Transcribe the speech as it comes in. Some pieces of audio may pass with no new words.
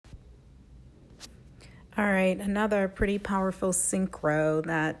All right, another pretty powerful synchro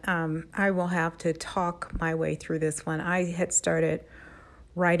that I will have to talk my way through this one. I had started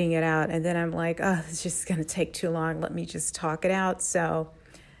writing it out, and then I'm like, oh, it's just going to take too long. Let me just talk it out. So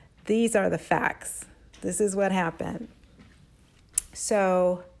these are the facts. This is what happened.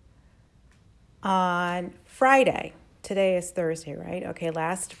 So on Friday, today is Thursday, right? Okay,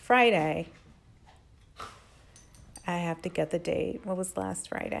 last Friday, I have to get the date. What was last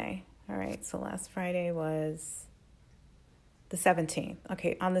Friday? All right, so last Friday was the 17th.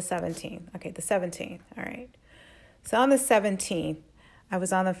 Okay, on the 17th. Okay, the 17th. All right. So on the 17th, I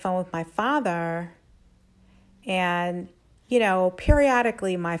was on the phone with my father, and,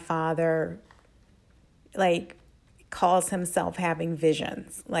 periodically my father, calls himself having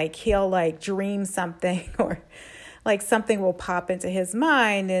visions. He'll, dream something or, something will pop into his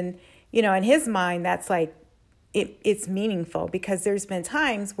mind, and, in his mind, that's, it's meaningful because there's been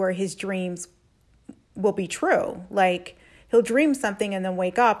times where his dreams will be true. He'll dream something and then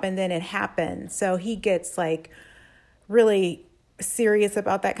wake up and then it happens. So he gets really serious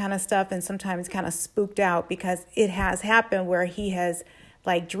about that kind of stuff and sometimes kind of spooked out because it has happened where he has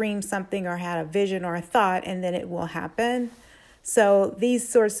dreamed something or had a vision or a thought and then it will happen. So these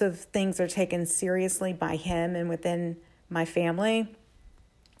sorts of things are taken seriously by him and within my family.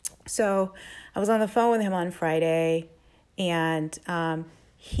 So I was on the phone with him on Friday, and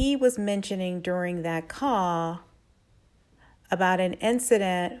he was mentioning during that call about an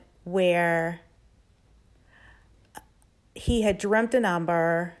incident where he had dreamt a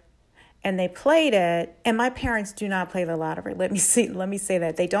number and they played it. And my parents do not play the lottery. Let me say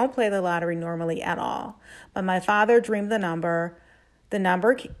that. They don't play the lottery normally at all. But my father dreamed the number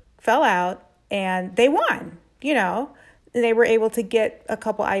fell out, and they won, They were able to get a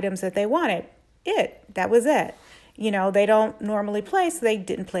couple items that they wanted. That was it. They don't normally play, so they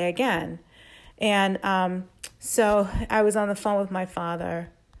didn't play again. And so I was on the phone with my father,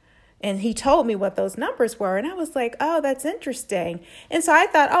 and he told me what those numbers were. And I was like, oh, that's interesting. And so I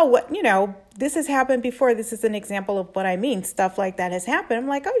thought, this has happened before. This is an example of what I mean. Stuff like that has happened. I'm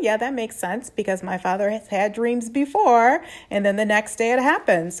like, oh, yeah, that makes sense because my father has had dreams before. And then the next day it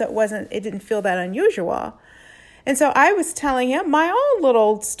happened. So it didn't feel that unusual. And so I was telling him my own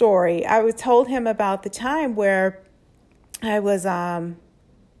little story. I told him about the time where I was, having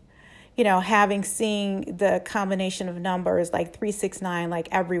seen the combination of numbers 369,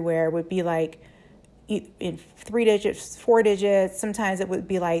 everywhere would be in 3 digits, 4 digits. Sometimes it would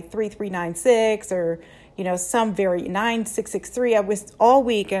be 3396 or, some 9663. I was all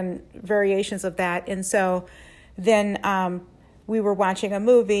week and variations of that. And so then we were watching a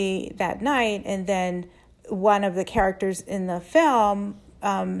movie that night, and then one of the characters in the film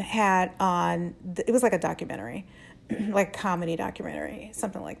had on, it was like a documentary, like a comedy documentary,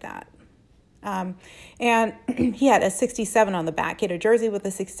 something like that. And he had a 67 on the back. He had a jersey with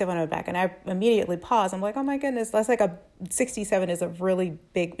a 67 on the back. And I immediately paused. I'm like, oh my goodness, that's 67 is a really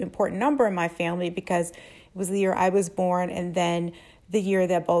big, important number in my family because it was the year I was born and then the year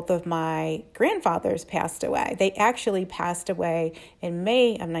that both of my grandfathers passed away. They actually passed away in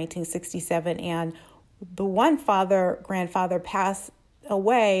May of 1967, and the one grandfather passed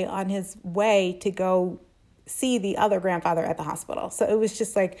away on his way to go see the other grandfather at the hospital. So it was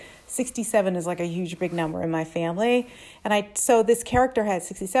just 67 is a huge, big number in my family. And so this character had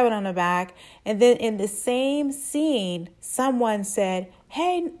 67 on the back. And then in the same scene, someone said,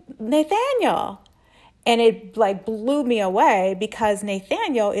 hey, Nathaniel. And it blew me away because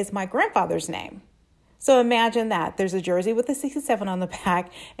Nathaniel is my grandfather's name. So imagine that. There's a jersey with a 67 on the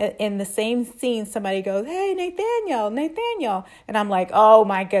back. And in the same scene, somebody goes, hey, Nathaniel. And I'm like, oh,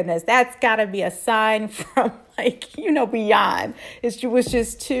 my goodness, that's got to be a sign from, beyond. It was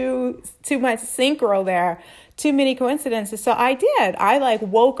just too much synchro there, too many coincidences. So I did. I,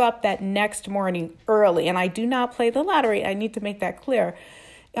 woke up that next morning early. And I do not play the lottery. I need to make that clear.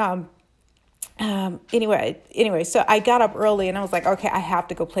 Anyway, so I got up early and I was like, okay, I have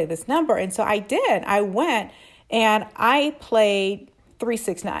to go play this number. And so I did. I went and I played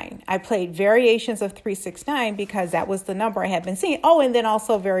 369. I played variations of 369 because that was the number I had been seeing. Oh, and then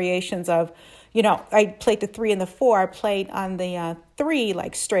also variations of, I played the 3 and the 4. I played on the 3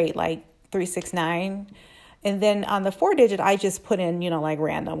 straight, 369. And then on the 4 digit, I just put in,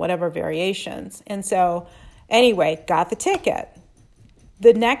 random, whatever variations. And so anyway, got the ticket.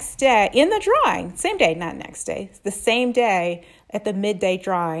 The next day, in the drawing, same day, not next day, the same day at the midday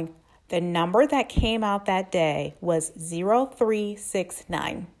drawing, the number that came out that day was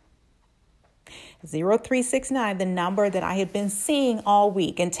 0369. 0369, the number that I had been seeing all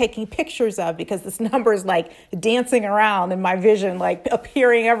week and taking pictures of because this number is dancing around in my vision,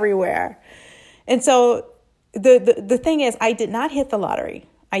 appearing everywhere. And so the thing is, I did not hit the lottery.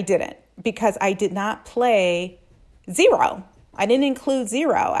 I didn't, because I did not play zero. I didn't include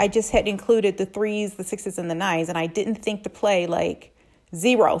zero. I just had included the threes, the sixes, and the nines. And I didn't think to play like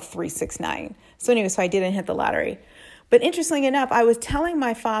 0, 3, 6, 9. So anyway, so I didn't hit the lottery. But interestingly enough, I was telling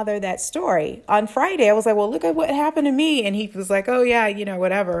my father that story on Friday. I was like, well, look at what happened to me. And he was like, oh yeah,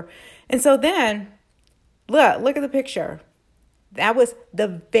 whatever. And so then look at the picture. That was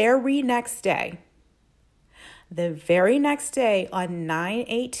the very next day. The very next day on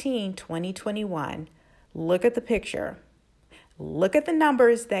 9/18/2021, look at the picture. Look at the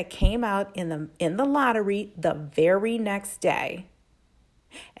numbers that came out in the lottery the very next day.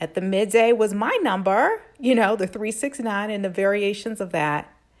 At the midday was my number, the 369 and the variations of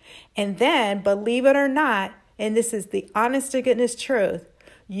that. And then, believe it or not, and this is the honest to goodness truth,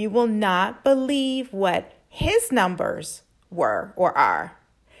 you will not believe what his numbers were or are.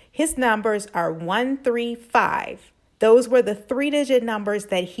 His numbers are 135. Those were the 3-digit numbers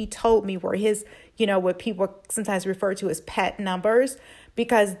that he told me were his, what people sometimes refer to as pet numbers,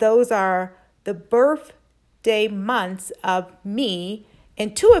 because those are the birthday months of me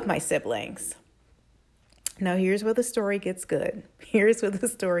and 2 of my siblings. Now, here's where the story gets good.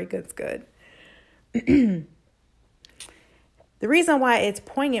 The reason why it's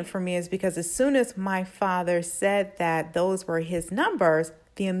poignant for me is because as soon as my father said that those were his numbers,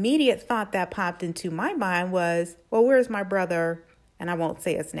 the immediate thought that popped into my mind was, well, where's my brother? And I won't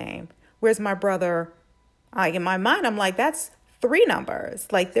say his name. Where's my brother? Like in my mind, I'm like, that's 3 numbers.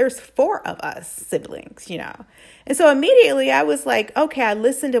 Like there's 4 of us siblings, And so immediately I was like, okay, I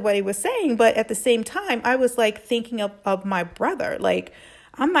listened to what he was saying. But at the same time, I was like thinking of my brother. Like,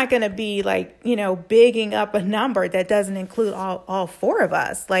 I'm not going to be like, bigging up a number that doesn't include all 4 of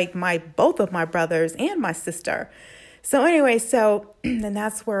us, like both of my brothers and my sister. So anyway, and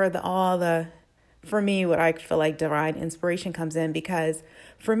that's where for me, what I feel like divine inspiration comes in, because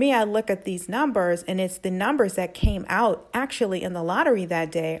for me, I look at these numbers and it's the numbers that came out actually in the lottery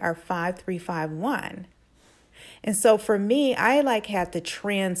that day are 5351. And so for me, I had to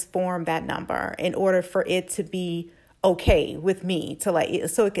transform that number in order for it to be okay with me, to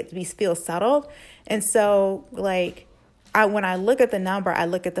so it could feel settled. And so when I look at the number, I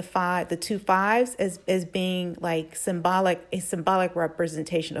look at the 2 5s as being a symbolic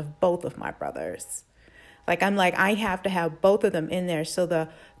representation of both of my brothers. I have to have both of them in there. So the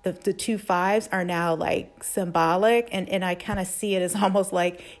 2 5s are now symbolic, and I kind of see it as almost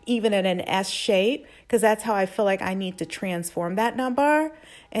even in an S shape, because that's how I feel like I need to transform that number.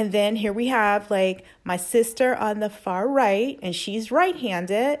 And then here we have my sister on the far right, and she's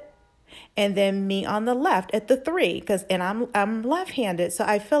right-handed. And then me on the left at the 3, and I'm left-handed. So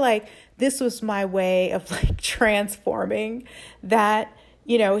I feel like this was my way of transforming that,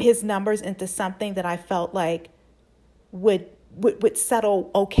 his numbers into something that I felt like would settle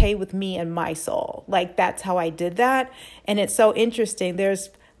okay with me and my soul. That's how I did that. And it's so interesting. There's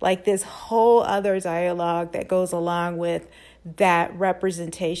this whole other dialogue that goes along with that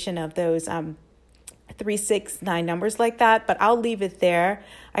representation of those 3, 6, 9 numbers like that, but I'll leave it there.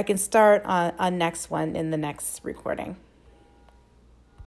 I can start on next one in the next recording.